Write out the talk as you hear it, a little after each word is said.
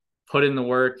put in the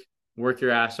work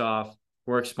your ass off,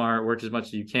 work smart, work as much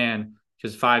as you can,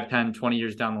 because 5, 10, 20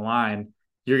 years down the line,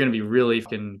 you're going to be really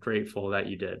fucking grateful that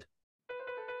you did.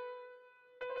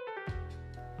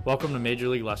 Welcome to Major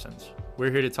League Lessons.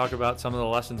 We're here to talk about some of the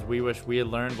lessons we wish we had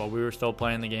learned while we were still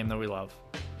playing the game that we love.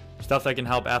 Stuff that can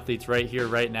help athletes right here,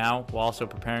 right now, while also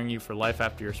preparing you for life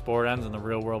after your sport ends and the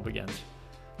real world begins.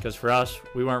 Because for us,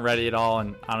 we weren't ready at all,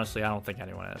 and honestly, I don't think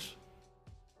anyone is.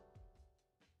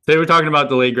 Today we're talking about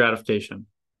delayed gratification.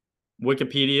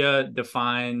 Wikipedia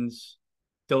defines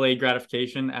delayed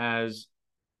gratification as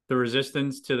the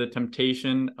resistance to the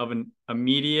temptation of an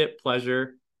immediate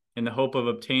pleasure in the hope of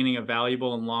obtaining a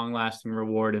valuable and long-lasting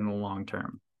reward in the long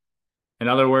term. In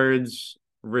other words,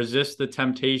 resist the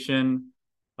temptation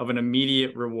of an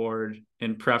immediate reward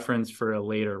in preference for a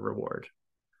later reward.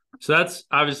 So that's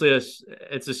obviously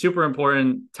it's a super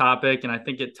important topic, and I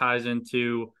think it ties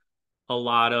into a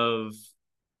lot of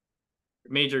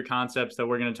major concepts that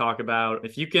we're going to talk about.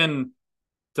 If you can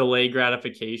delay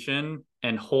gratification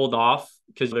and hold off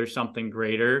because there's something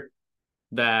greater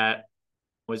that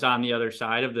was on the other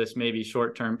side of this, maybe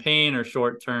short-term pain or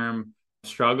short-term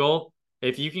struggle,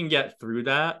 if you can get through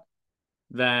that,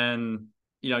 then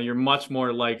you're much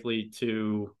more likely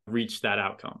to reach that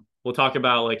outcome. We'll talk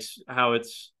about like how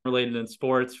it's related in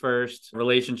sports first,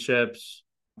 relationships,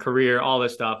 career, all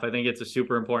this stuff. I think it's a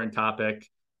super important topic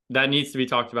that needs to be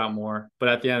talked about more. But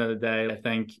at the end of the day, I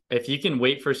think if you can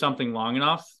wait for something long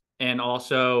enough and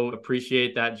also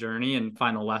appreciate that journey and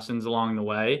find the lessons along the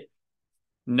way,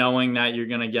 knowing that you're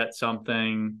going to get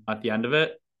something at the end of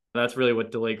it, that's really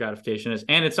what delayed gratification is.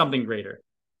 And it's something greater.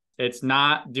 It's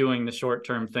not doing the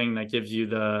short-term thing that gives you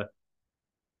the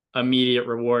immediate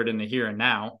reward in the here and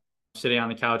now, sitting on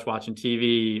the couch watching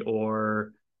TV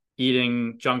or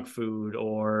eating junk food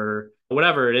or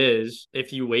whatever it is.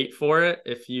 If you wait for it,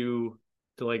 if you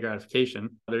delay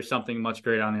gratification, there's something much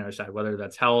greater on the other side, whether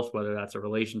that's health, whether that's a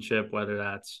relationship, whether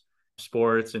that's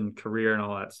sports and career and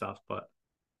all that stuff. But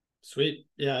sweet.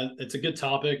 Yeah, it's a good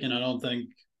topic. And I don't think,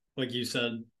 like you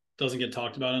said, doesn't get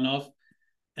talked about enough.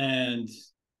 And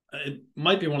it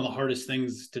might be one of the hardest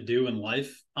things to do in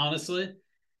life, honestly.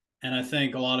 And I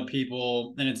think a lot of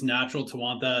people, and it's natural to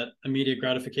want that immediate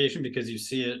gratification because you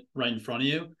see it right in front of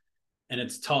you. And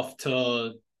it's tough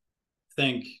to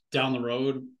think down the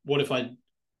road, what if I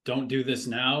don't do this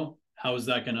now? How is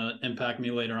that going to impact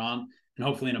me later on? And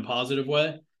hopefully in a positive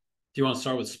way. Do you want to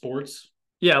start with sports?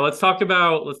 Yeah, let's talk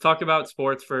about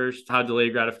sports first, how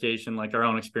delayed gratification, like our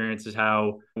own experiences,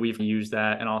 how we've used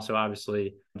that, and also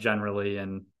obviously generally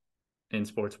in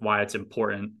sports, why it's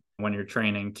important when you're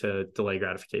training to delay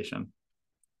gratification.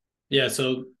 Yeah,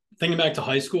 so thinking back to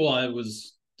high school, I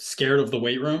was scared of the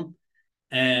weight room.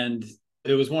 And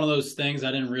it was one of those things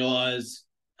I didn't realize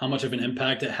how much of an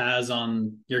impact it has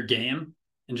on your game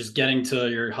and just getting to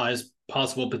your highest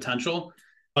possible potential.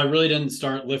 I really didn't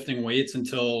start lifting weights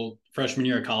until freshman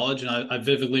year of college. And I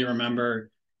vividly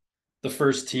remember the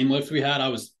first team lift we had. I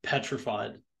was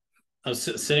petrified. I was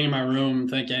sitting in my room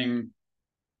thinking,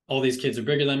 all these kids are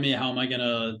bigger than me. How am I going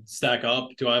to stack up?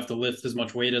 Do I have to lift as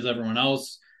much weight as everyone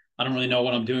else? I don't really know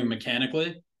what I'm doing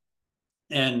mechanically.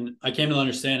 And I came to the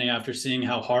understanding after seeing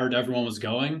how hard everyone was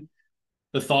going,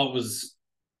 the thought was,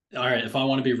 all right, if I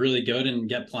want to be really good and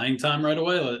get playing time right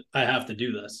away, I have to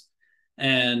do this.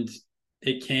 And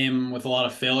it came with a lot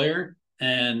of failure.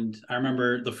 And I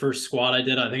remember the first squat I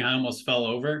did, I think I almost fell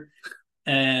over.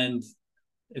 And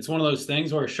it's one of those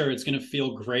things where, sure, it's going to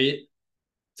feel great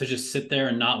to just sit there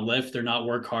and not lift or not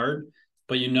work hard,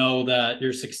 but you know that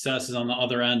your success is on the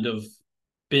other end of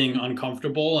being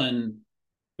uncomfortable. And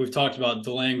we've talked about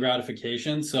delaying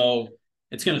gratification. So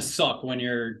it's going to suck when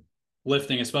you're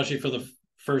lifting, especially for the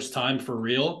first time for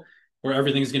real, where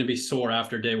everything's going to be sore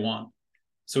after day one.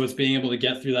 So it's being able to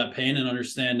get through that pain and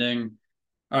understanding,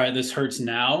 all right, this hurts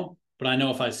now, but I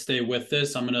know if I stay with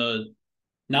this, I'm going to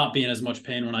not be in as much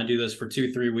pain when I do this for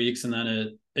 2-3 weeks, and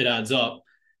then it adds up.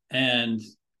 And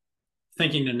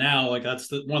thinking to now, like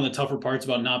that's one of the tougher parts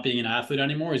about not being an athlete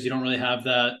anymore is you don't really have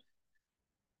that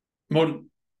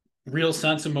real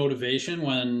sense of motivation.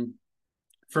 When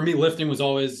for me, lifting was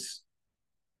always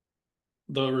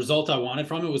the result I wanted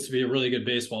from it was to be a really good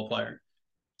baseball player.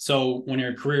 So when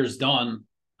your career is done,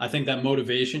 I think that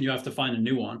motivation, you have to find a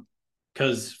new one.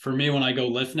 Because for me, when I go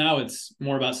lift now, it's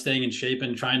more about staying in shape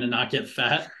and trying to not get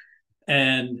fat.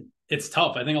 And it's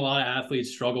tough. I think a lot of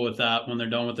athletes struggle with that when they're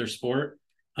done with their sport.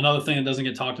 Another thing that doesn't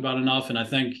get talked about enough, and I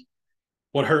think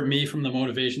what hurt me from the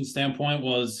motivation standpoint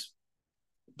was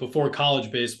before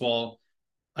college baseball,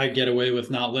 I get away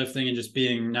with not lifting and just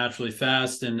being naturally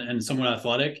fast and somewhat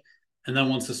athletic. And then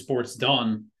once the sport's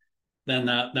done, then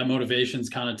that motivation's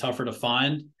kind of tougher to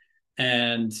find.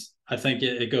 And I think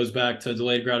it goes back to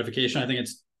delayed gratification. I think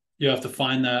you have to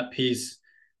find that piece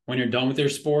when you're done with your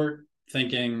sport,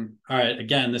 thinking, all right,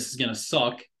 again, this is going to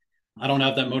suck. I don't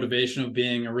have that motivation of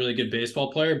being a really good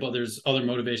baseball player, but there's other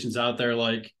motivations out there,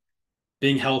 like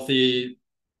being healthy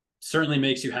certainly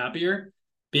makes you happier.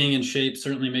 Being in shape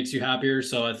certainly makes you happier.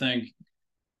 So I think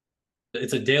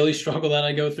it's a daily struggle that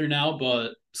I go through now,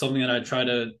 but something that I try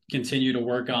to continue to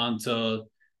work on to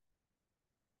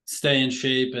stay in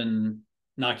shape and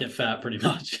not get fat pretty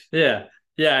much. Yeah.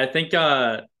 Yeah. I think,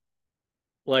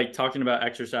 like talking about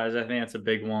exercise, I think that's a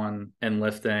big one, and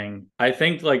lifting. I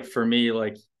think like for me,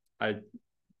 like I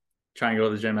try and go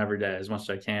to the gym every day as much as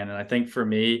I can. And I think for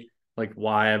me, like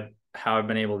how I've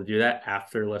been able to do that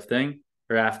after lifting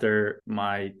or after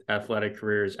my athletic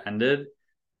career has ended,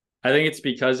 I think it's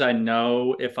because I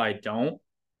know if I don't,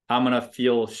 I'm going to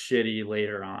feel shitty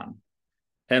later on.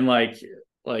 And like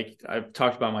I've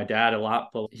talked about my dad a lot,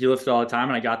 but he lifted all the time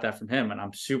and I got that from him. And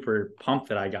I'm super pumped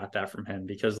that I got that from him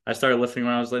because I started lifting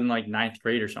when I was in like ninth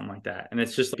grade or something like that. And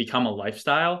it's just become a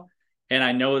lifestyle. And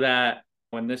I know that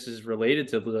when this is related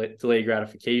to delayed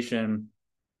gratification,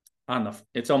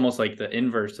 it's almost like the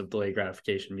inverse of delayed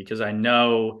gratification, because I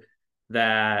know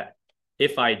that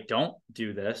if I don't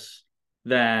do this,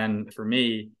 then for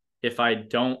me, if I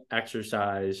don't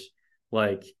exercise,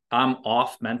 like I'm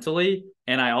off mentally,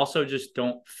 and I also just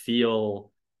don't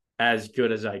feel as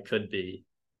good as I could be.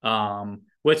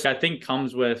 Which I think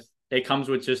comes with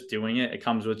just doing it. It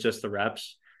comes with just the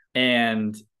reps.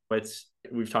 And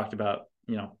we've talked about,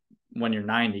 when you're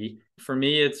 90. For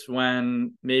me, it's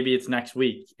when maybe it's next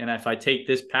week. And if I take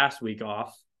this past week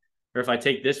off, or if I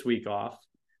take this week off,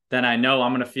 then I know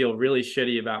I'm going to feel really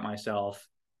shitty about myself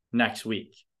next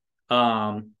week.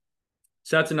 So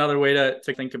that's another way to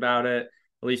think about it,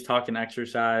 at least talking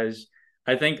exercise.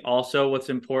 I think also what's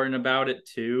important about it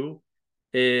too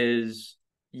is,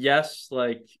 yes,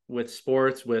 like with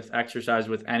sports, with exercise,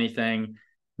 with anything,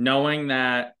 knowing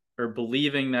that or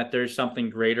believing that there's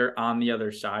something greater on the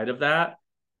other side of that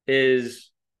is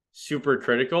super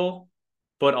critical.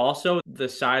 But also the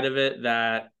side of it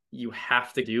that you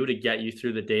have to do to get you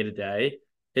through the day to day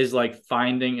is like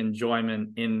finding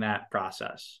enjoyment in that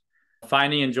process,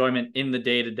 finding enjoyment in the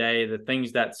day to day, the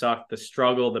things that suck, the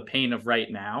struggle, the pain of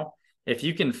right now. If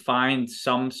you can find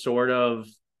some sort of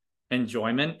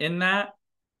enjoyment in that,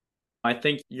 I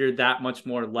think you're that much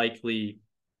more likely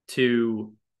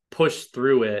to push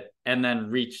through it and then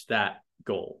reach that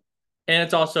goal.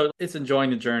 And it's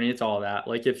enjoying the journey. It's all that.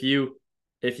 Like if you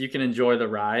can enjoy the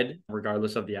ride,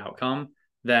 regardless of the outcome,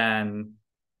 then,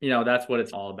 that's what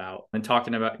it's all about. And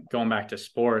talking about going back to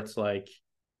sports, like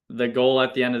the goal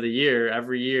at the end of the year,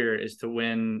 every year, is to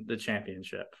win the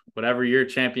championship. Whatever your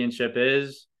championship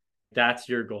is, that's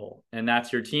your goal. And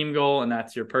that's your team goal. And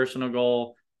that's your personal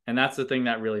goal. And that's the thing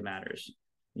that really matters.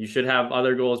 You should have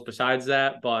other goals besides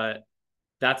that, but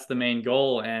that's the main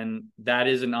goal. And that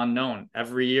is an unknown.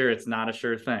 Every year, it's not a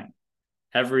sure thing.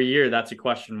 Every year, that's a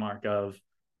question mark of,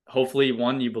 hopefully,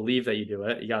 one, you believe that you do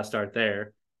it. You got to start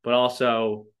there. But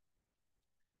also,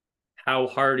 how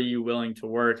hard are you willing to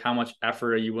work? How much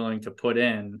effort are you willing to put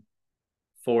in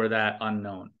for that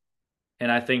unknown?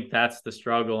 And I think that's the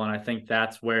struggle. And I think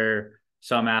that's where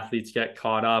some athletes get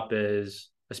caught up, is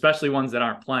especially ones that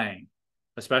aren't playing,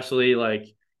 especially like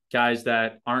guys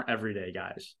that aren't everyday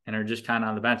guys and are just kind of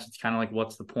on the bench. It's kind of like,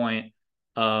 what's the point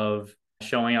of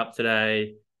showing up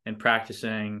today and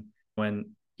practicing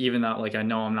when, even though like I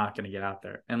know I'm not going to get out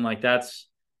there? And like that's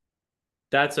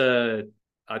a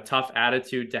tough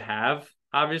attitude to have,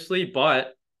 obviously.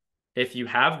 But if you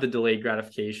have the delayed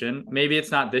gratification, maybe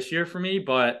it's not this year for me,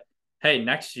 but hey,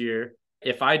 next year,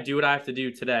 if I do what I have to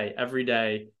do today, every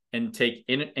day, and take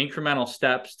incremental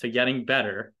steps to getting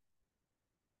better,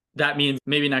 that means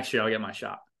maybe next year I'll get my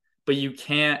shot. But you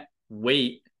can't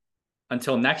wait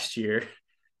until next year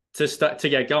to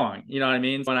get going. You know what I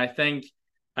mean? And I think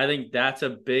that's a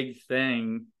big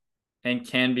thing and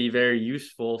can be very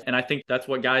useful. And I think that's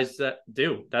what guys that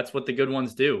do. That's what the good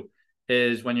ones do,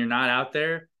 is when you're not out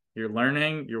there, you're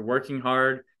learning, you're working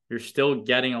hard, you're still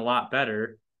getting a lot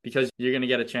better, because you're going to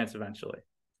get a chance eventually.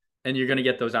 And you're going to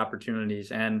get those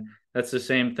opportunities. And that's the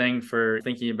same thing for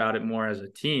thinking about it more as a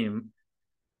team.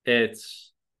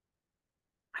 It's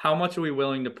how much are we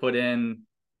willing to put in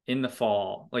the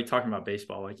fall, like talking about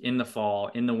baseball, like in the fall,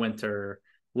 in the winter,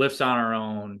 lifts on our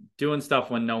own, doing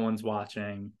stuff when no one's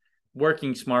watching,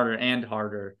 working smarter and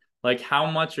harder. Like how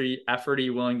much effort are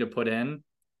you willing to put in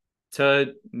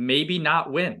to maybe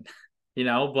not win,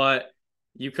 but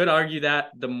you could argue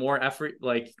that the more effort,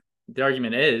 like the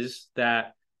argument is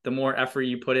that the more effort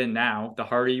you put in now, the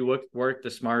harder you work,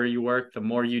 the smarter you work, the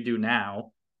more you do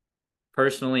now,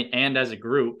 personally and as a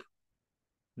group,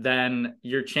 then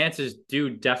your chances do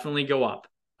definitely go up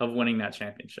of winning that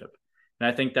championship. And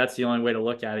I think that's the only way to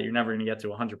look at it. You're never going to get to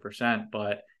 100%,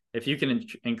 but if you can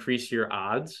increase your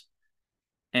odds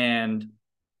and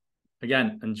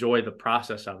again, enjoy the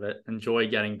process of it, enjoy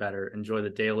getting better, enjoy the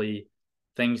daily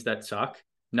things that suck,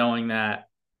 knowing that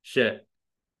shit,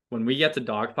 when we get to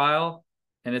dogpile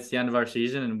and it's the end of our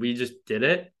season and we just did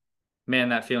it, man,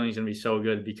 that feeling is going to be so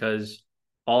good because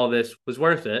all of this was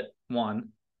worth it, one.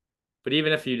 But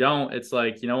even if you don't, it's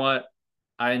like, you know what?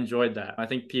 I enjoyed that. I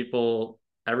think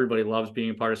everybody loves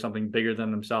being a part of something bigger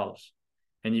than themselves.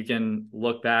 And you can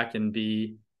look back and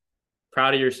be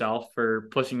proud of yourself for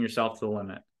pushing yourself to the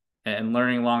limit and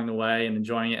learning along the way and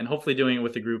enjoying it and hopefully doing it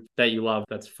with a group that you love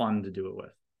that's fun to do it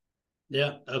with.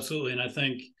 Yeah, absolutely. And I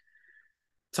think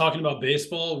talking about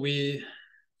baseball, it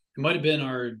might have been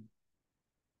our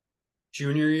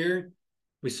junior year.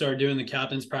 We started doing the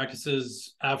captain's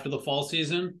practices after the fall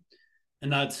season.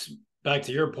 And that's back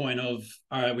to your point of,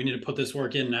 all right, we need to put this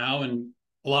work in now. And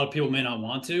a lot of people may not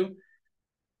want to,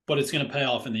 but it's going to pay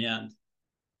off in the end.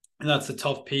 And that's the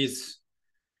tough piece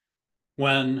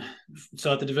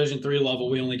so at the Division III level,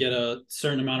 we only get a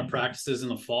certain amount of practices in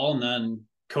the fall, and then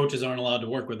coaches aren't allowed to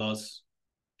work with us,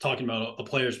 talking about a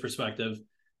player's perspective,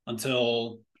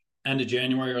 until end of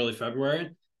January, early February.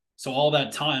 So all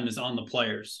that time is on the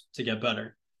players to get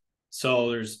better. So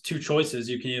there's two choices.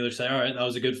 You can either say, all right, that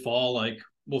was a good fall, like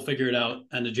we'll figure it out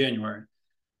end of January.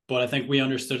 But I think we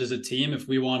understood as a team, if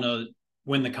we want to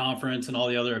win the conference and all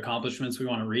the other accomplishments we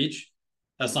want to reach,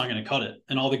 that's not going to cut it.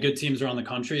 And all the good teams around the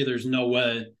country, there's no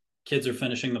way kids are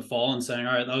finishing the fall and saying,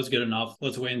 all right, that was good enough.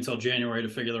 Let's wait until January to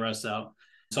figure the rest out.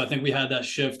 So I think we had that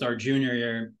shift our junior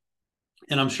year.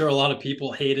 And I'm sure a lot of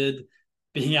people hated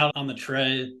being out on the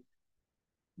tray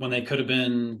when they could have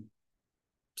been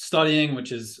studying,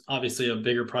 which is obviously a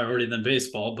bigger priority than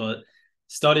baseball, but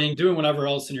studying, doing whatever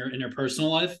else in your personal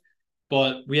life.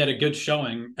 But we had a good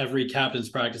showing every captain's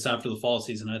practice after the fall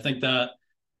season. I think that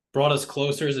brought us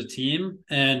closer as a team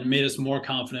and made us more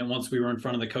confident once we were in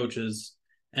front of the coaches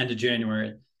end of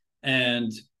January. And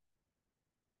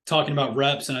talking about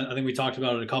reps, and I think we talked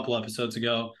about it a couple episodes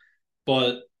ago,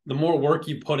 but the more work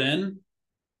you put in,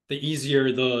 the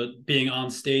easier the being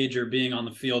on stage or being on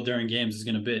the field during games is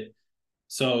going to be.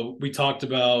 So we talked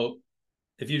about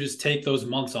if you just take those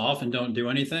months off and don't do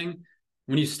anything,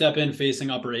 when you step in facing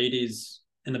upper 80s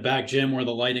in the back gym where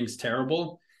the lighting's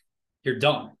terrible, you're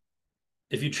done.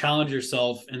 If you challenge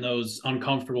yourself in those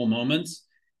uncomfortable moments,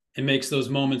 it makes those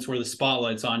moments where the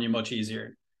spotlight's on you much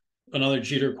easier. Another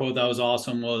Jeter quote that was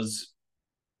awesome was,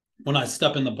 when I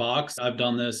step in the box, I've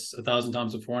done this 1,000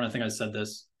 times before, and I think I said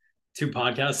this 2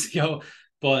 podcasts ago,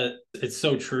 but it's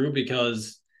so true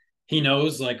because he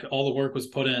knows like all the work was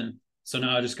put in. So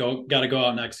now I just got to go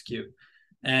out and execute.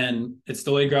 And it's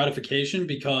delayed gratification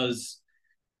because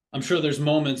I'm sure there's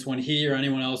moments when he or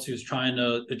anyone else who's trying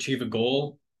to achieve a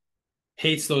goal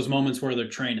hates those moments where they're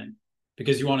training,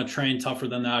 because you want to train tougher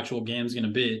than the actual game's going to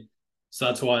be. So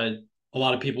that's why a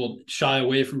lot of people shy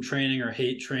away from training or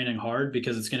hate training hard,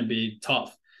 because it's going to be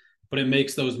tough. But it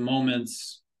makes those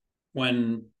moments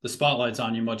when the spotlight's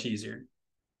on you much easier.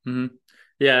 Mm-hmm.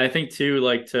 Yeah, I think too,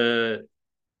 like to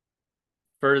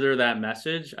further that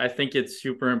message, I think it's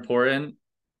super important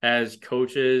as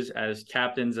coaches, as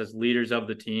captains, as leaders of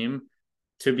the team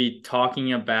to be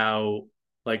talking about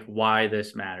like why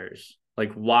this matters.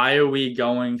 Like, why are we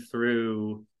going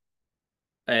through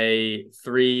a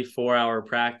 3-4 hour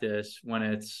practice when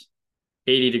it's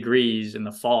 80 degrees in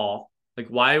the fall? Like,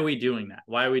 why are we doing that?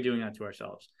 Why are we doing that to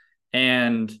ourselves?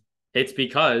 And it's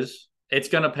because it's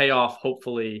going to pay off.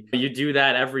 Hopefully you do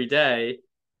that every day,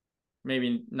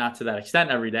 maybe not to that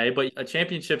extent every day, but a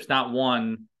championship's not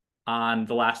won on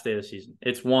the last day of the season.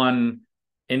 It's won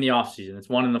in the off season. It's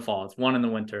won in the fall. It's won in the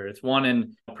winter. It's won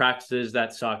in practices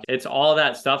that suck. It's all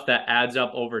that stuff that adds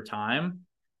up over time.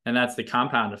 And that's the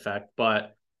compound effect.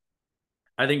 But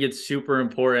I think it's super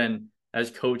important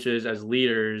as coaches, as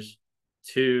leaders,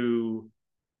 to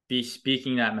be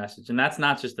speaking that message. And that's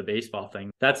not just a baseball thing.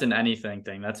 That's an anything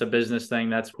thing. That's a business thing.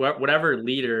 That's whatever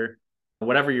leader,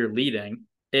 whatever you're leading,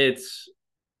 it's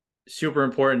super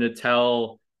important to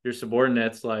tell your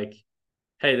subordinates like,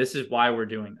 hey, this is why we're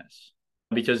doing this.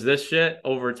 Because this shit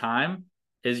over time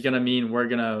is going to mean we're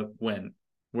going to win.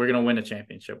 We're going to win a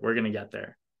championship. We're going to get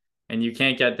there. And you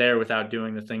can't get there without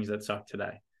doing the things that suck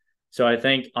today. So I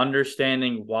think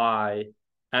understanding why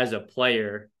as a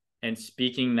player and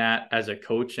speaking that as a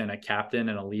coach and a captain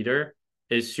and a leader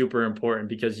is super important,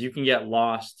 because you can get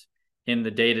lost in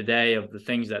the day-to-day of the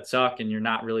things that suck and you're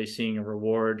not really seeing a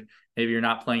reward. Maybe you're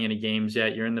not playing any games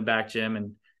yet. You're in the back gym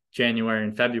and January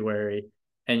and February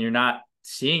and you're not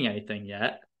seeing anything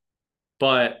yet.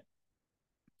 But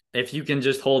if you can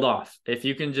just hold off, if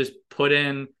you can just put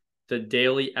in the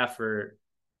daily effort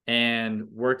and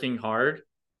working hard,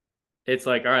 it's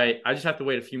like, all right, I just have to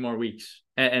wait a few more weeks.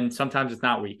 And sometimes it's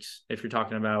not weeks if you're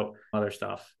talking about other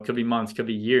stuff. It could be months, could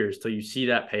be years till you see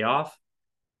that payoff.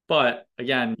 But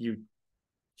again, you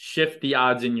shift the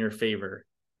odds in your favor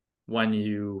when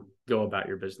you go about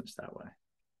your business that way.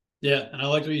 Yeah. And I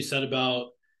liked what you said about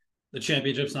the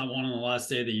championship's not won on the last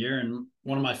day of the year. And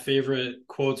one of my favorite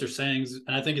quotes or sayings,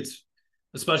 and I think it's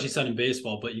especially said in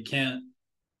baseball, but you can't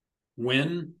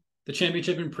win the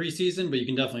championship in preseason, but you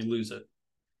can definitely lose it.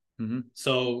 Mm-hmm.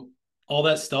 So all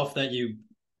that stuff that you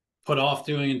put off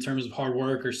doing in terms of hard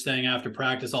work or staying after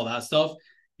practice, all that stuff,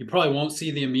 you probably won't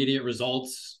see the immediate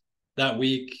results that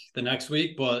week, the next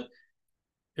week, but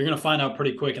you're going to find out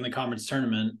pretty quick in the conference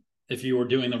tournament if you were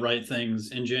doing the right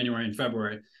things in January and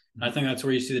February. And I think that's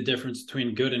where you see the difference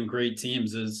between good and great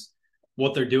teams is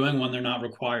what they're doing when they're not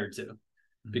required to.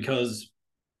 Mm-hmm. Because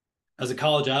as a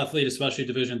college athlete, especially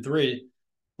Division III,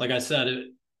 like I said,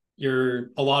 you're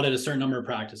allotted a certain number of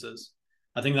practices.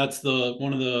 I think that's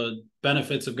one of the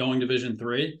benefits of going Division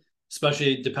III,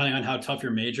 especially depending on how tough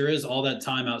your major is. All that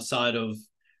time outside of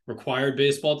required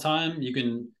baseball time, you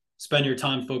can spend your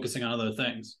time focusing on other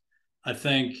things. I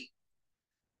think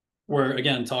we're,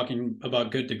 again, talking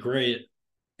about good to great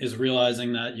is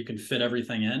realizing that you can fit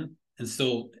everything in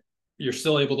and you're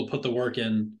still able to put the work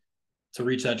in to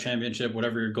reach that championship,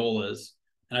 whatever your goal is.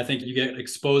 And I think you get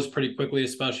exposed pretty quickly,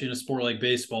 especially in a sport like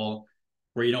baseball,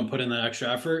 where you don't put in that extra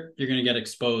effort. You're going to get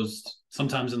exposed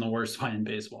sometimes in the worst way in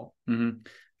baseball. Mm-hmm.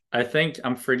 I think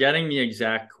I'm forgetting the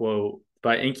exact quote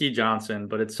by Inky Johnson,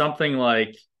 but it's something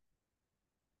like,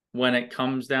 when it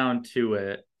comes down to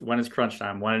it, when it's crunch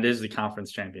time, when it is the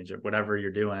conference championship, whatever you're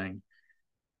doing,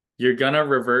 you're going to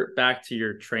revert back to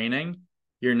your training.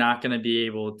 You're not going to be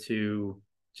able to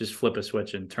just flip a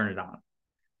switch and turn it on.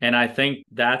 And I think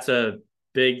that's a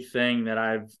big thing that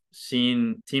I've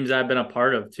seen teams I've been a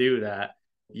part of too, that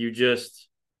you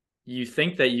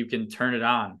think that you can turn it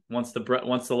on once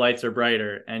the lights are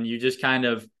brighter, and you just kind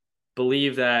of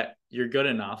believe that you're good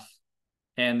enough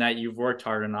and that you've worked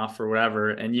hard enough or whatever.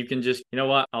 And you can just, you know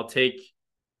what, I'll take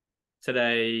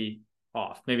today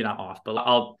off, maybe not off, but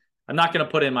I'm not going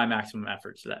to put in my maximum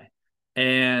effort today.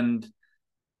 And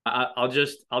I'll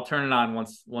turn it on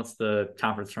once the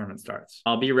conference tournament starts.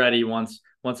 I'll be ready once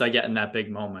I get in that big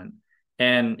moment.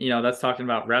 And, that's talking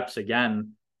about reps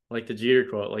again, like the Jeter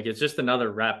quote, like it's just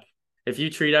another rep. If you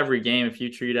treat every game, if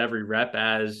you treat every rep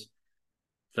as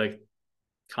the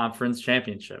conference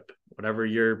championship, whatever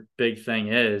your big thing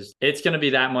is, it's going to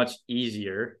be that much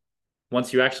easier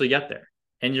once you actually get there,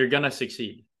 and you're going to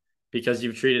succeed because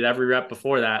you've treated every rep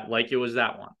before that like it was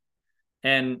that one.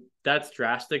 And that's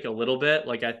drastic a little bit.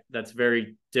 That's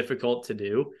very difficult to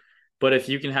do. But if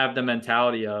you can have the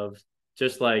mentality of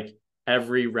just like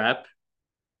every rep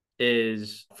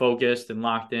is focused and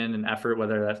locked in and effort,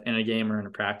 whether that's in a game or in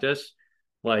a practice,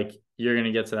 like you're going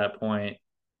to get to that point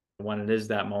when it is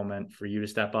that moment for you to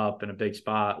step up in a big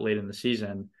spot late in the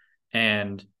season,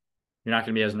 and you're not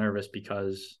going to be as nervous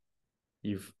because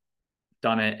you've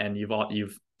done it and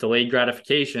you've delayed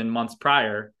gratification months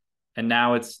prior, and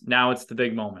now it's the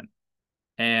big moment.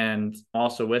 And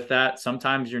also with that,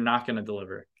 sometimes you're not going to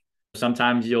deliver.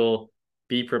 Sometimes you'll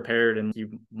be prepared and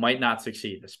you might not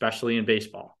succeed, especially in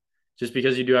baseball. Just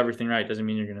because you do everything right doesn't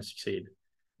mean you're going to succeed.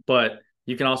 But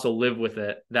you can also live with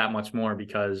it that much more,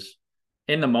 because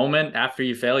in the moment after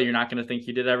you fail, you're not going to think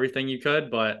you did everything you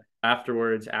could. But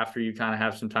afterwards, after you kind of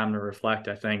have some time to reflect,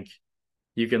 I think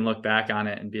you can look back on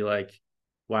it and be like,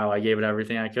 wow, I gave it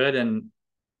everything I could. And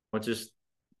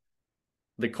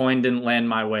the coin didn't land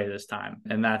my way this time.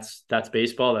 And that's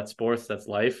baseball, that's sports, that's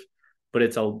life. But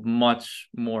it's a much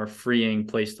more freeing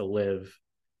place to live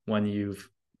when you've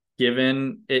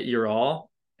given it your all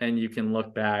and you can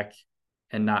look back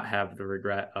and not have the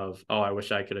regret of, oh, I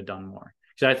wish I could have done more.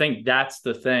 So I think that's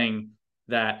the thing,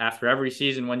 that after every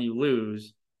season when you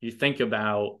lose, you think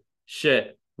about,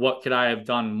 shit, what could I have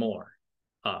done more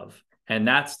of? And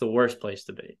that's the worst place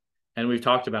to be. And we've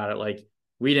talked about it. Like,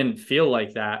 we didn't feel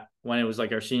like that when it was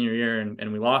like our senior year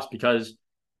and we lost, because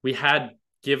we had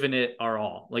given it our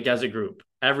all, like as a group.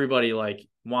 Everybody like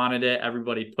wanted it.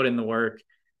 Everybody put in the work,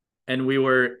 and we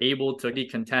were able to be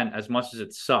content as much as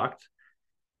it sucked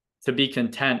to be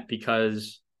content,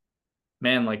 because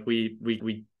man, like we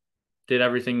did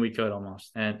everything we could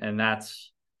almost. And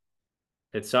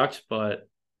it sucks, but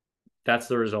that's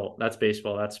the result. That's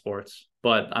baseball, that's sports.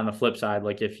 But on the flip side,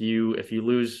 like if you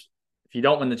lose, if you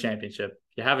don't win the championship,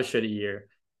 you have a shitty year,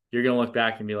 you're going to look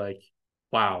back and be like,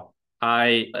 Wow.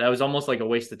 That was almost like a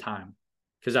waste of time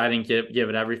because I didn't give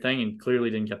it everything and clearly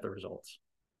didn't get the results.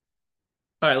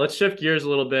 All right, let's shift gears a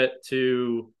little bit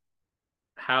to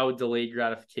how delayed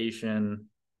gratification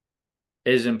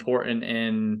is important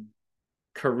in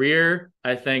career.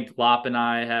 I think Lop and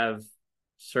I have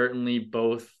certainly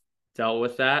both dealt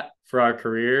with that for our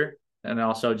career, and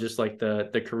also just like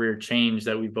the career change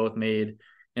that we both made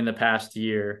in the past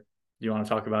year. Do you want to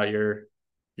talk about your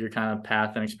kind of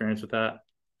path and experience with that?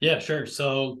 Yeah, sure.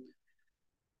 So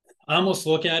I almost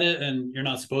look at it, and you're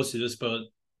not supposed to do this, but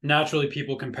naturally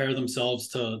people compare themselves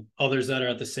to others that are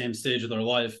at the same stage of their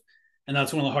life. And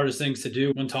that's one of the hardest things to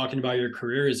do when talking about your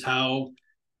career is how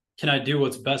can I do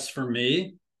what's best for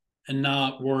me and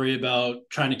not worry about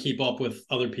trying to keep up with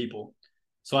other people.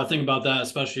 So I think about that,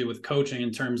 especially with coaching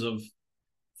in terms of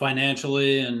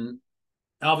financially. And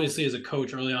obviously, as a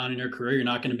coach early on in your career, you're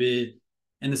not going to be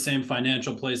in the same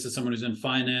financial place as someone who's in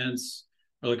finance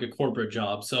or like a corporate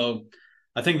job. So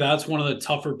I think that's one of the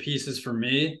tougher pieces for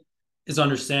me is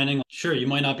understanding, sure, you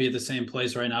might not be at the same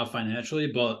place right now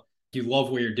financially, but you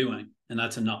love what you're doing, and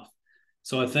that's enough.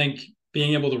 So I think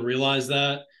being able to realize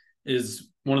that is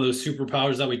one of those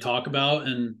superpowers that we talk about,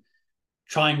 and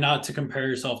trying not to compare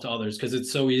yourself to others because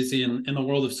it's so easy in the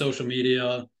world of social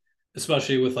media,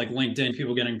 especially with like LinkedIn,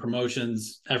 people getting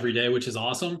promotions every day, which is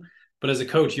awesome. But as a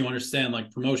coach, you understand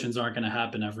like promotions aren't going to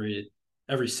happen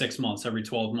every 6 months, every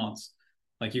 12 months.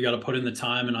 Like you got to put in the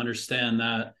time and understand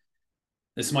that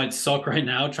this might suck right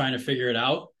now trying to figure it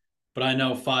out. But I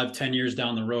know 5, 10 years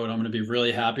down the road, I'm going to be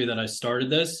really happy that I started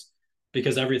this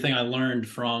because everything I learned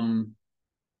from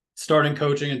starting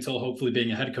coaching until hopefully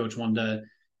being a head coach one day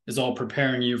is all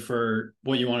preparing you for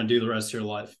what you want to do the rest of your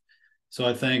life. So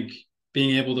I think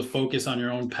being able to focus on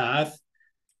your own path,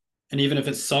 and even if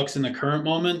it sucks in the current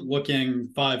moment, looking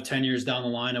 5, 10 years down the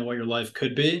line at what your life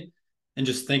could be, and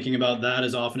just thinking about that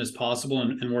as often as possible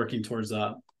and working towards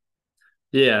that.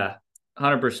 Yeah,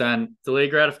 100%.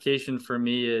 Delayed gratification for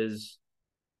me is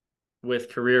with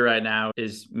career right now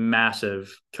is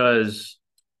massive because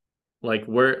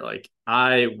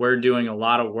we're doing a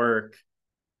lot of work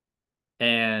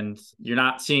and you're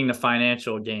not seeing the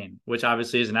financial gain, which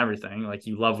obviously isn't everything. Like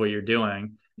you love what you're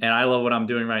doing. And I love what I'm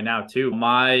doing right now too.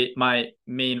 My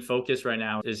main focus right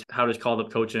now is how does called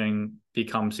up coaching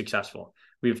become successful?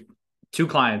 We have two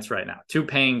clients right now, two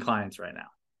paying clients right now.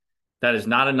 That is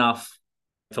not enough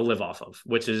to live off of,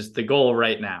 which is the goal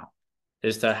right now,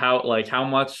 is to how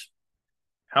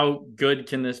good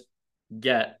can this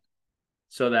get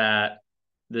so that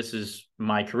this is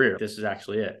my career. This is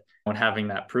actually it. On having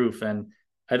that proof. And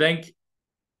I think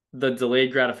the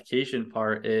delayed gratification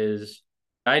part is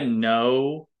I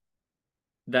know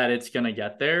that it's going to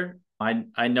get there.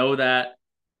 I know that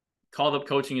called up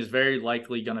coaching is very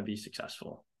likely going to be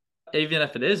successful. Even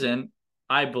if it isn't,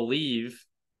 I believe,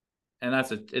 and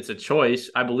it's a choice.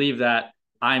 I believe that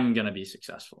I'm going to be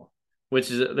successful,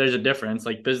 which is there's a difference.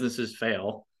 Like businesses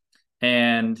fail.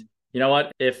 And you know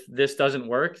what? If this doesn't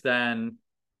work, then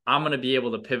I'm going to be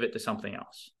able to pivot to something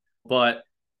else. But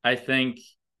I think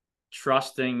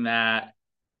trusting that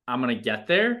I'm going to get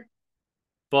there,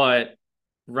 but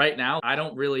right now I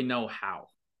don't really know how.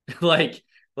 like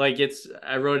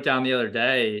I wrote it down the other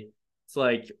day. It's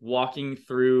like walking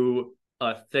through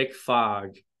a thick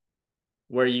fog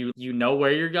where you know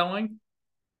where you're going,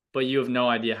 but you have no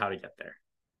idea how to get there.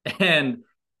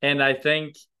 And I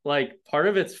think like part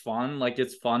of it's fun. Like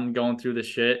it's fun going through the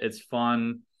shit. It's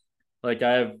fun. Like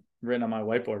I have written on my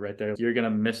whiteboard right there, you're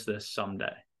gonna miss this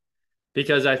someday.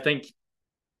 Because I think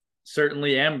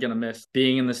certainly am gonna miss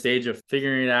being in the stage of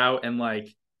figuring it out and like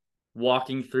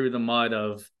walking through the mud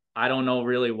of I don't know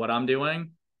really what I'm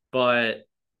doing, but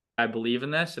I believe in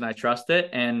this and I trust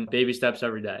it and baby steps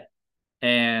every day.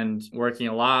 And working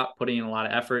a lot, putting in a lot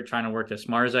of effort, trying to work as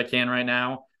smart as I can right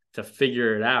now to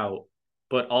figure it out.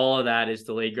 But all of that is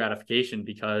delayed gratification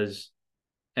because,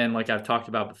 and like I've talked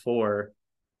about before,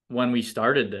 when we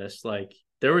started this, like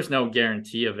there was no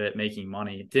guarantee of it making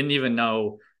money. Didn't even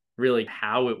know really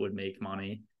how it would make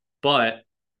money, but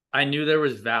I knew there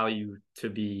was value to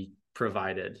be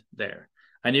provided there.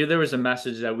 I knew there was a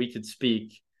message that we could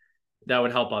speak that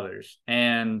would help others.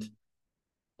 And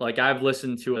like I've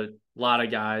listened to a lot of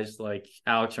guys like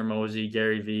Alex Hormozy,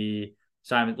 Gary Vee,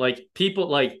 Simon, like people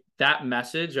like that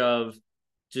message of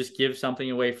just give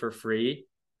something away for free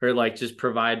or like just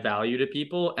provide value to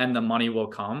people and the money will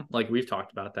come. Like we've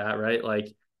talked about that, right? Like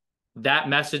that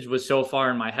message was so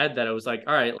far in my head that it was like,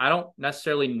 all right, I don't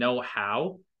necessarily know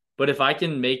how, but if I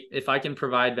can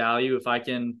provide value, if I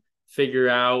can figure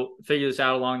this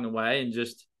out along the way and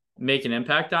just make an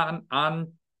impact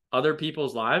on other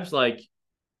people's lives, like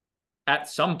at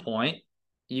some point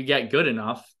you get good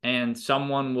enough and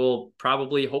someone will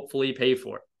probably hopefully pay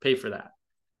for that.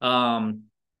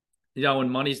 When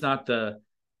money's not the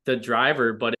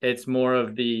driver, but it's more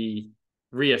of the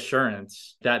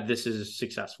reassurance that this is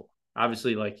successful.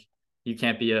 Obviously, like, you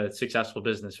can't be a successful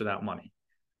business without money.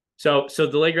 So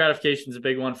delayed gratification is a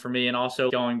big one for me. And also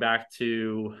going back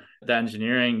to the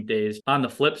engineering days, on the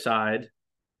flip side,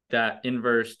 that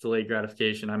inverse delayed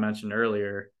gratification I mentioned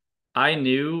earlier, I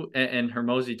knew, and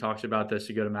Hermosi talks about this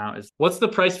a good amount, is what's the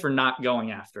price for not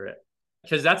going after it?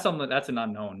 Because that's something that's an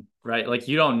unknown, right? Like,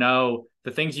 you don't know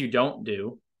the things you don't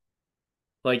do.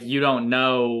 Like, you don't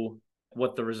know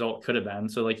what the result could have been.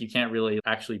 So like, you can't really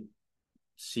actually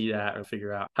see that or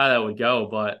figure out how that would go.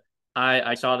 But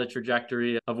I saw the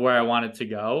trajectory of where I wanted to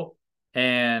go.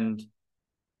 And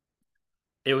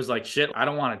it was like, shit,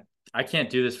 I can't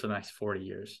do this for the next 40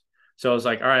 years. So I was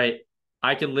like, all right,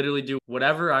 I could literally do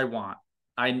whatever I want.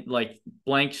 I like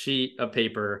blank sheet of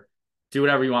paper, do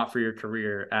whatever you want for your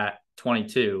career at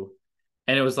 22.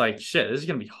 And it was like, shit, this is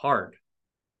going to be hard.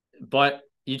 But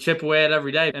you chip away at it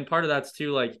every day. And part of that's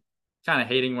too, like, kind of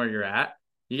hating where you're at.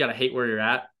 You got to hate where you're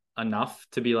at enough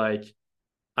to be like,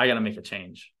 I got to make a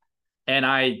change. And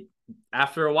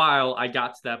after a while, I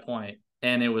got to that point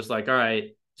and it was like, all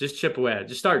right, just chip away at it.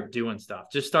 Just start doing stuff.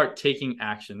 Just start taking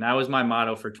action. That was my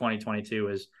motto for 2022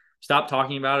 is stop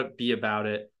talking about it, be about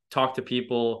it, talk to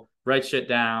people, write shit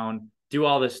down, do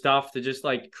all this stuff to just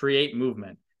like create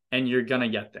movement, and you're going to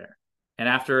get there. And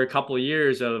after a couple of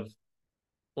years of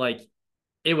like,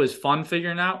 it was fun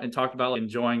figuring out and talk about like,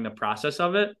 enjoying the process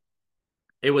of it.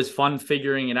 It was fun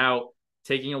figuring it out,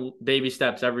 taking baby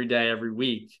steps every day, every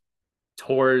week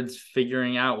towards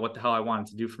figuring out what the hell I wanted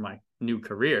to do for my new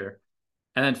career.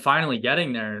 And then finally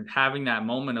getting there and having that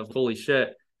moment of, holy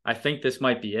shit, I think this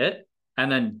might be it.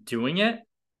 And then doing it.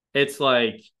 It's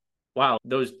like, wow,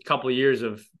 those couple of years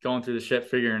of going through the shit,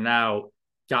 figuring it out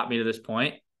got me to this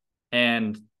point.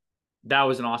 And that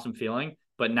was an awesome feeling.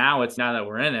 But now that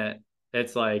we're in it,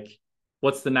 it's like,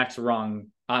 what's the next rung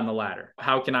on the ladder?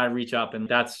 How can I reach up? And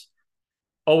that's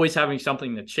always having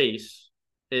something to chase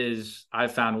is,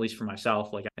 I've found, at least for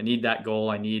myself, like, I need that goal.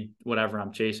 I need whatever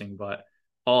I'm chasing. But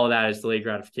all of that is delayed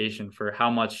gratification for how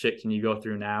much shit can you go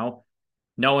through now,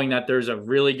 knowing that there's a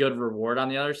really good reward on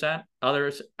the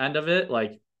other end of it.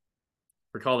 Like,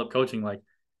 for called up coaching, like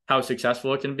how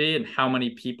successful it can be and how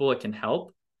many people it can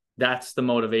help. That's the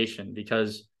motivation.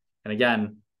 Because, and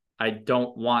again, I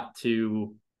don't want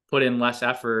to put in less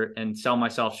effort and sell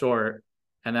myself short.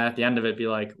 And then at the end of it, be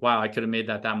like, wow, I could have made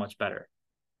that much better.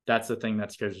 That's the thing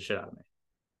that scares the shit out of me.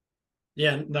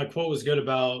 Yeah, that quote was good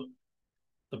about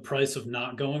the price of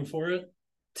not going for it.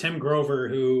 Tim Grover,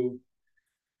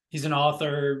 he's an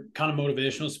author, kind of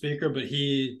motivational speaker, but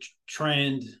he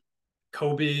trained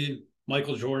Kobe,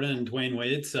 Michael Jordan, and Dwayne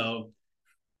Wade. So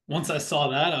once I saw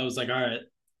that, I was like, all right,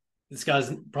 this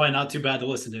guy's probably not too bad to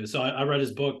listen to. So I read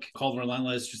his book called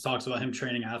Relentless, just talks about him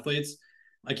training athletes.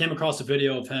 I came across a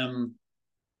video of him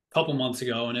a couple months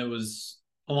ago, and it was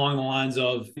along the lines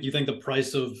of, you think the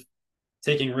price of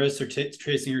taking risks or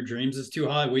chasing your dreams is too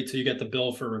high? Wait till you get the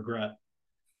bill for regret.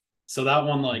 So that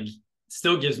one, like,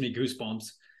 still gives me goosebumps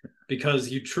because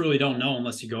you truly don't know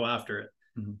unless you go after it.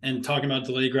 Mm-hmm. And talking about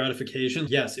delayed gratification,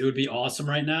 yes, it would be awesome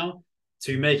right now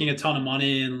to be making a ton of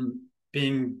money and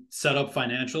being set up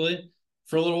financially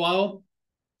for a little while.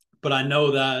 But I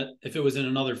know that if it was in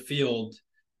another field,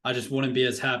 I just wouldn't be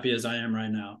as happy as I am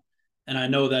right now. And I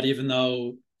know that even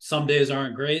though some days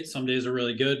aren't great, some days are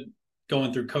really good,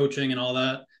 going through coaching and all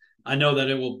that, I know that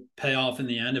it will pay off in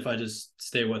the end if I just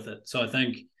stay with it. So I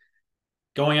think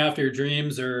going after your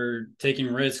dreams or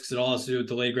taking risks, it all has to do with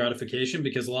delayed gratification,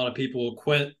 because a lot of people will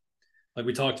quit. Like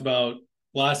we talked about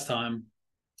last time,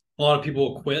 a lot of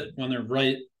people will quit when they're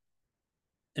right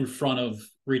in front of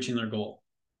reaching their goal.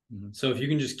 Mm-hmm. So if you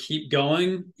can just keep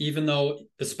going, even though,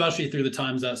 especially through the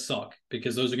times that suck,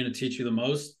 because those are going to teach you the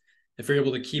most. If you're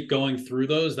able to keep going through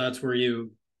those, that's where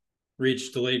you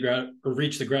reach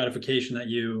the gratification that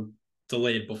you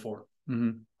delayed before.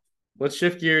 Mm-hmm. Let's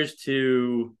shift gears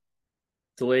to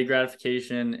delayed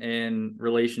gratification in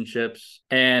relationships.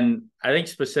 And I think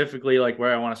specifically, like,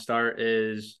 where I want to start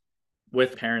is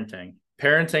with parenting.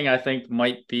 Parenting, I think,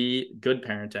 might be good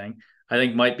parenting. I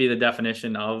think might be the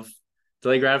definition of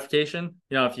delayed gratification.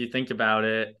 You know, if you think about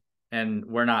it, and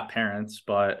we're not parents,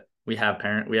 but we have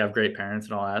great parents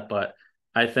and all that. But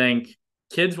I think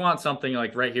kids want something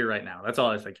like right here, right now. That's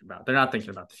all they're thinking about. They're not thinking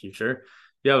about the future.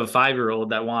 You have a 5-year-old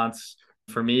that wants,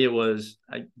 for me, it was,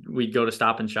 we'd go to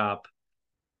Stop and Shop,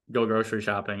 go grocery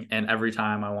shopping. And every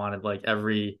time I wanted like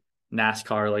every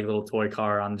NASCAR, like little toy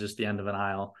car on just the end of an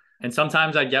aisle. And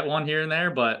sometimes I'd get one here and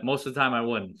there, but most of the time I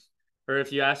wouldn't. Or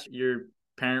if you ask your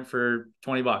parent for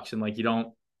 $20 and like you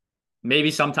don't, maybe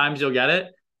sometimes you'll get it.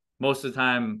 Most of the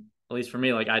time, at least for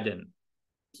me, like I didn't.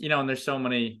 And there's so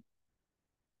many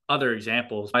other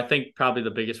examples. I think probably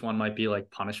the biggest one might be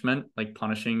like punishment, like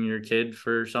punishing your kid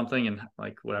for something, and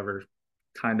like whatever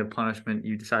kind of punishment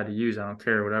you decide to use. I don't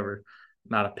care, whatever.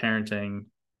 Not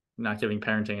giving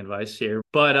parenting advice here,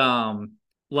 but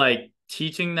like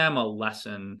teaching them a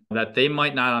lesson that they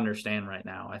might not understand right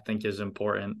now, I think is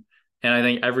important. And I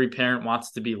think every parent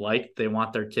wants to be liked. They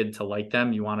want their kid to like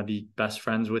them. You want to be best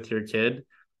friends with your kid.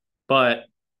 But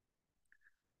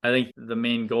I think the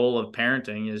main goal of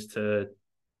parenting is to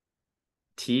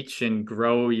teach and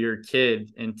grow your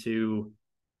kid into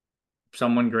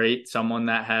someone great, someone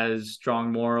that has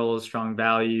strong morals, strong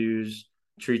values,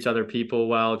 treats other people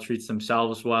well, treats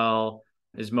themselves well,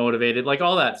 is motivated, like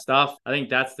all that stuff. I think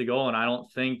that's the goal. And I don't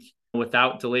think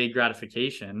without delayed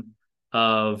gratification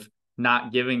of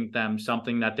not giving them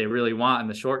something that they really want in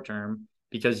the short term,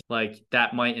 because like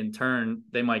that might in turn,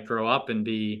 they might grow up and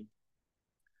be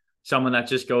someone that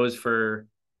just goes for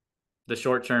the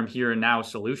short term here and now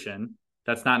solution.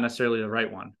 That's not necessarily the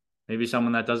right one. Maybe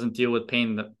someone that doesn't deal with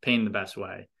pain the best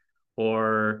way,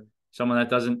 or someone that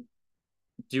doesn't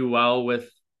do well with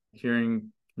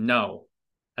hearing no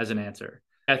as an answer.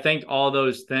 I think all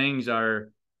those things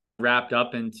are wrapped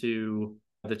up into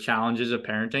the challenges of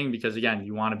parenting, because again,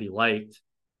 you want to be liked,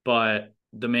 but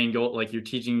the main goal, like you're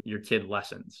teaching your kid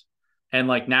lessons. And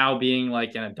like now being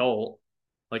like an adult,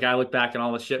 like I look back at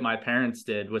all the shit my parents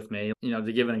did with me.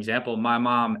 To give an example, my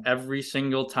mom, every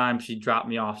single time she dropped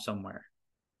me off somewhere,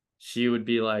 she would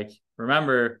be like,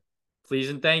 remember, please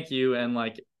and thank you, and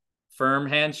like firm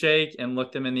handshake and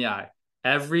look them in the eye.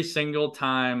 Every single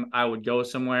time I would go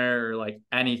somewhere or like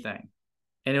anything.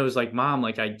 And it was like, Mom,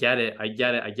 like I get it.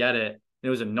 And it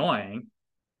was annoying.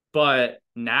 But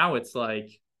now it's like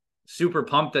super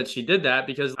pumped that she did that,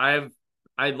 because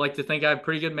I'd like to think I have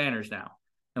pretty good manners now.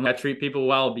 And I treat people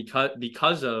well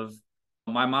because of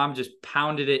my mom just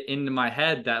pounded it into my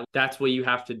head that that's what you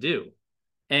have to do.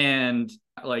 And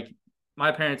like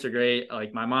my parents are great.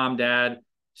 Like my mom, dad,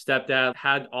 stepdad,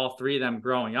 had all three of them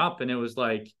growing up, and it was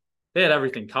like they had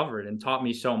everything covered and taught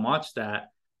me so much that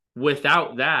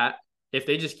without that, if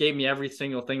they just gave me every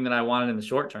single thing that I wanted in the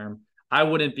short term, I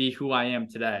wouldn't be who I am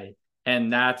today.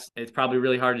 And it's probably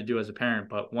really hard to do as a parent,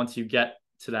 but once you get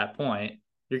to that point,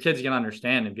 your kid's going to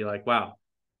understand and be like, wow,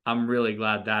 I'm really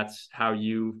glad that's how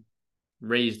you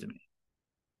raised me.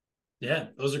 Yeah,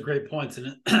 those are great points. And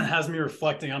it has me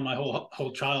reflecting on my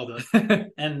whole childhood.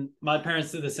 And my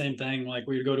parents did the same thing. Like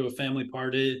we would go to a family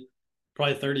party,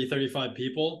 probably 30, 35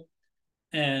 people.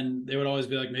 And they would always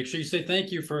be like, make sure you say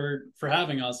thank you for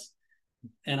having us.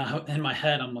 And in my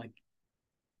head, I'm like,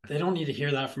 they don't need to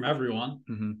hear that from everyone.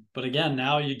 Mm-hmm. But again,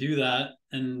 now you do that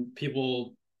and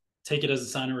people take it as a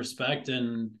sign of respect.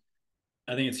 And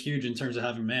I think it's huge in terms of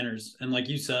having manners. And like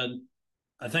you said,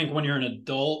 I think when you're an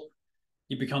adult,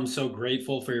 you become so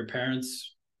grateful for your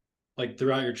parents like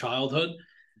throughout your childhood.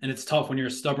 And it's tough when you're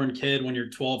a stubborn kid, when you're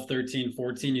 12, 13,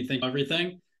 14, you think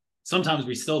everything. Sometimes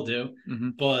we still do. Mm-hmm.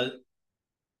 But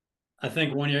I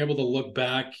think when you're able to look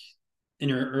back in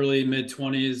your early mid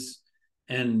 20s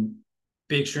and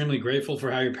be extremely grateful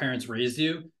for how your parents raised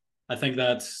you, I think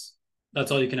that's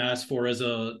all you can ask for as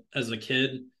a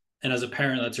kid. And as a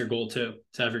parent, that's your goal too,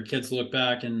 to have your kids look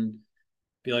back and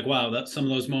be like, wow, that some of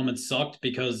those moments sucked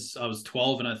because I was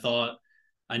 12 and I thought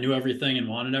I knew everything and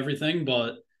wanted everything.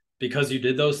 But because you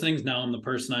did those things, now I'm the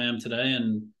person I am today.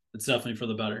 And it's definitely for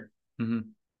the better. Mm-hmm.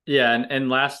 Yeah. And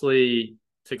lastly,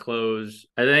 to close,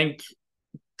 I think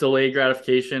delayed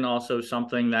gratification, also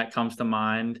something that comes to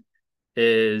mind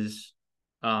is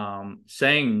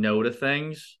saying no to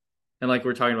things. And like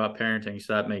we're talking about parenting,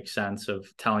 so that makes sense of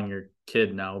telling your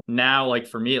kid no. Now, like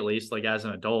for me at least, like as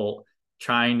an adult,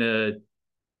 trying to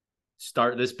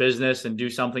start this business and do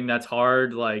something that's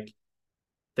hard, like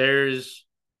there's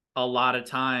a lot of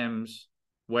times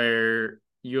where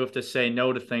you have to say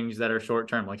no to things that are short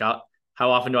term. Like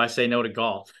how often do I say no to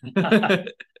golf? And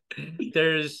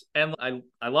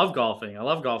I love golfing. I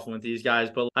love golfing with these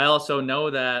guys, but I also know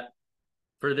that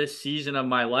for this season of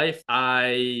my life,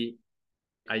 I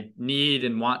need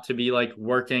and want to be like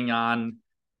working on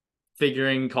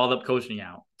figuring called up coaching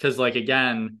out. Cause like,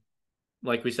 again,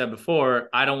 like we said before,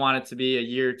 I don't want it to be a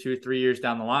year, 2, 3 years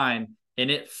down the line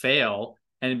and it fail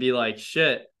and be like,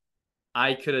 shit,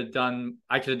 I could have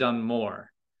done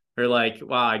more. Or like,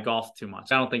 wow, I golfed too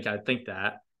much. I don't think I'd think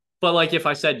that. But like if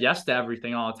I said yes to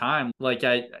everything all the time, like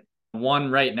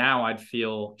right now I'd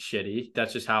feel shitty.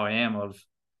 That's just how I am, of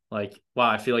like, wow,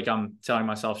 I feel like I'm selling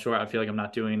myself short. I feel like I'm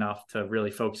not doing enough to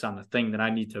really focus on the thing that I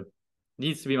need to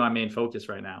needs to be my main focus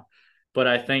right now. But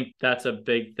I think that's a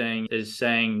big thing, is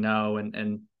saying no.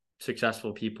 And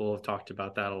successful people have talked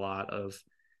about that a lot, of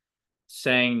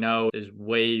saying no is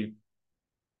way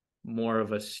more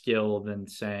of a skill than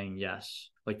saying yes.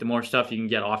 Like, the more stuff you can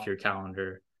get off your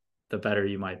calendar, the better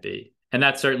you might be. And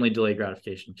that's certainly delayed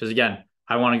gratification. Because again,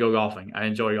 I want to go golfing. I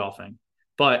enjoy golfing.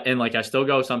 And like, I still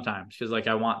go sometimes because like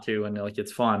I want to, and like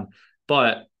it's fun.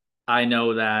 But I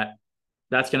know that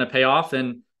that's going to pay off.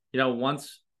 And,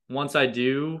 once I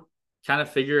do kind of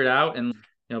figure it out and,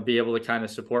 be able to kind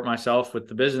of support myself with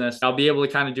the business, I'll be able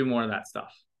to kind of do more of that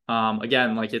stuff.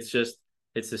 Again, like it's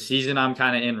the season I'm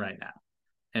kind of in right now.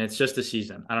 And it's just a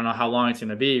season. I don't know how long it's going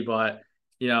to be, but,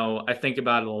 I think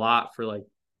about it a lot for like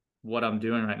what I'm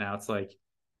doing right now. It's like,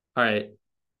 all right,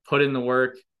 put in the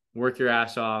work your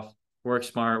ass off, work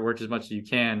smart, work as much as you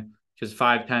can, because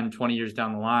 5, 10, 20 years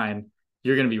down the line,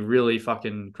 you're going to be really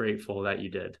fucking grateful that you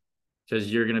did,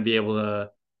 because you're going to be able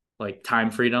to, like,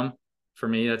 time freedom. For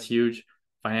me, that's huge.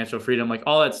 Financial freedom, like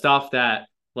all that stuff that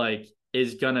like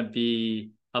is going to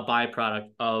be a byproduct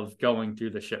of going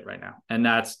through the shit right now. And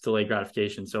that's delayed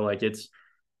gratification. So like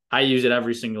I use it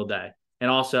every single day. And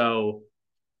also,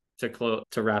 to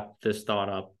wrap this thought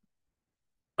up,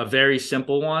 a very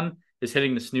simple one is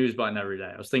hitting the snooze button every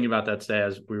day. I was thinking about that today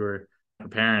as we were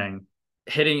preparing.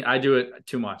 I do it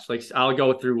too much. Like, I'll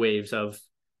go through waves of,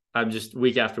 I'm just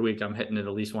week after week, I'm hitting it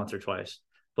at least once or twice.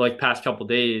 But like past couple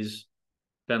days,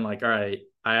 been like, all right,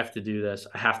 I have to do this.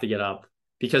 I have to get up,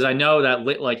 because I know that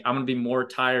like I'm going to be more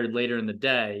tired later in the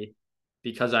day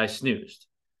because I snoozed.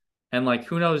 And like,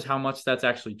 who knows how much that's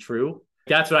actually true.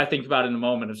 That's what I think about in the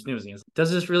moment of snoozing, is,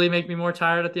 does this really make me more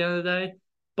tired at the end of the day?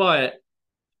 But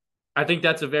I think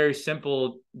that's a very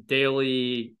simple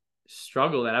daily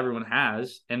struggle that everyone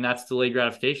has, and that's delayed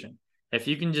gratification. If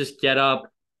you can just get up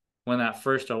when that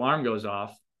first alarm goes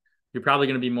off, you're probably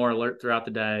going to be more alert throughout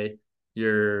the day.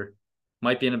 You're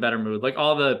might be in a better mood, like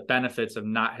all the benefits of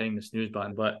not hitting the snooze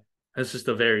button. But it's just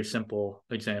a very simple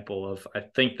example of, I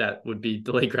think, that would be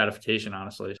delayed gratification,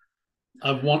 honestly.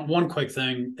 One quick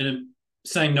thing, and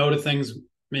saying no to things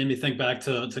made me think back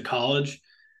to college.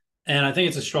 And I think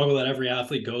it's a struggle that every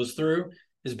athlete goes through,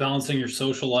 is balancing your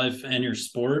social life and your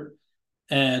sport.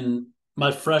 And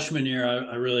my freshman year,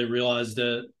 I really realized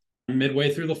it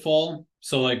midway through the fall.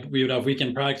 So like, we would have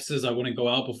weekend practices. I wouldn't go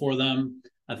out before them.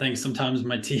 I think sometimes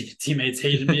my teammates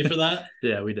hated me for that.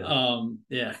 Yeah, we did.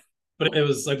 Yeah. But it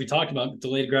was like we talked about,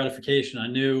 delayed gratification. I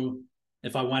knew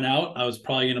if I went out, I was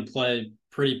probably going to play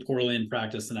pretty poorly in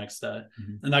practice the next day.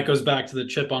 Mm-hmm. And that goes back to the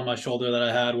chip on my shoulder that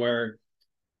I had, where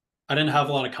I didn't have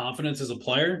a lot of confidence as a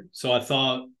player. So I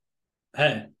thought,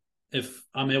 hey, if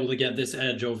I'm able to get this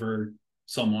edge over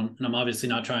someone, and I'm obviously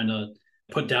not trying to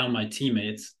put down my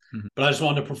teammates, mm-hmm. but I just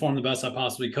wanted to perform the best I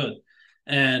possibly could.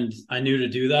 And I knew to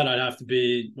do that, I'd have to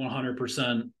be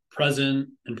 100% present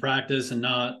in practice and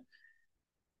not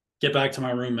get back to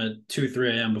my room at 2,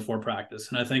 3 a.m. before practice.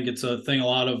 And I think it's a thing a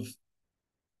lot of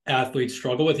athletes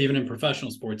struggle with, even in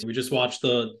professional sports. We just watched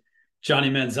the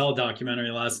Johnny Manziel documentary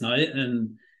last night,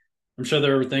 and I'm sure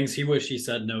there were things he wished he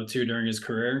said no to during his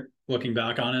career, looking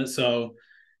back on it. So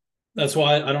that's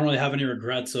why I don't really have any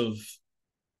regrets of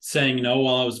saying no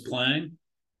while I was playing.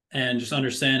 And just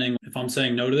understanding, if I'm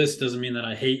saying no to this, doesn't mean that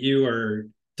I hate you or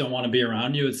don't want to be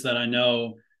around you. It's that I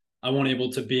know I won't able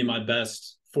to be my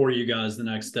best for you guys the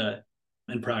next day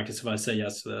in practice if I say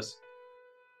yes to this.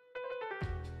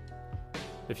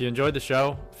 If you enjoyed the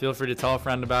show, feel free to tell a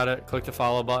friend about it, click the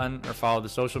follow button, or follow the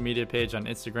social media page on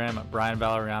Instagram at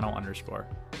 @BrianValeriano_.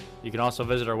 You can also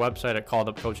visit our website at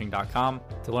calledupcoaching.com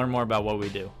to learn more about what we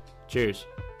do. Cheers.